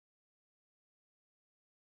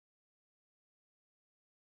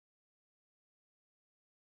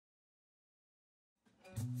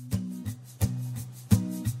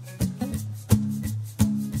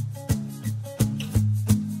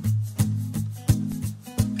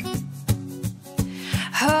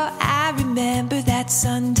Oh, I remember that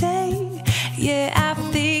Sunday. Yeah, I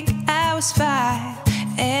think I was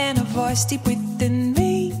 5, and a voice deep within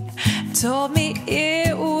me told me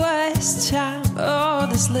it was time. Oh,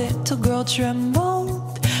 this little girl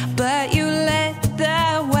trembled, but you led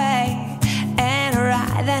the way. And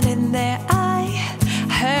right then and there I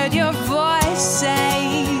heard your voice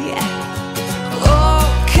say, oh,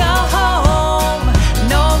 come home,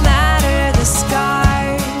 no matter the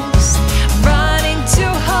scars, running to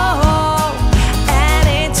home and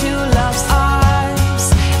into love's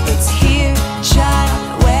arms. It's here,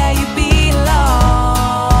 child, where you belong,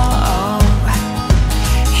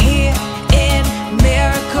 here in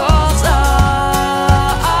miracles arms.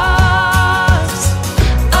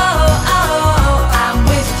 Oh, oh, I'm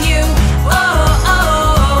with you. Oh,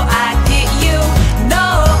 oh, I get you. No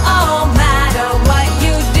matter what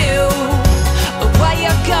you do or what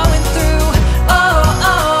you're going through. Oh,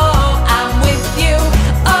 oh, I'm with you.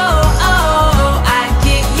 Oh, oh, I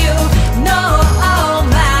get you. No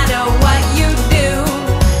matter what you do,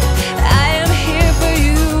 I am here for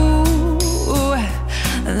you.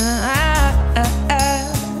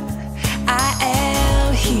 I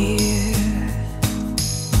am here.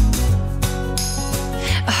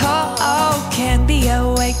 Oh, can be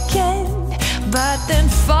awakened, but then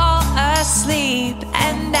fall asleep.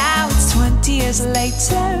 And now it's 20 years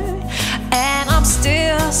later, and I'm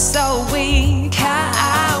still so weak.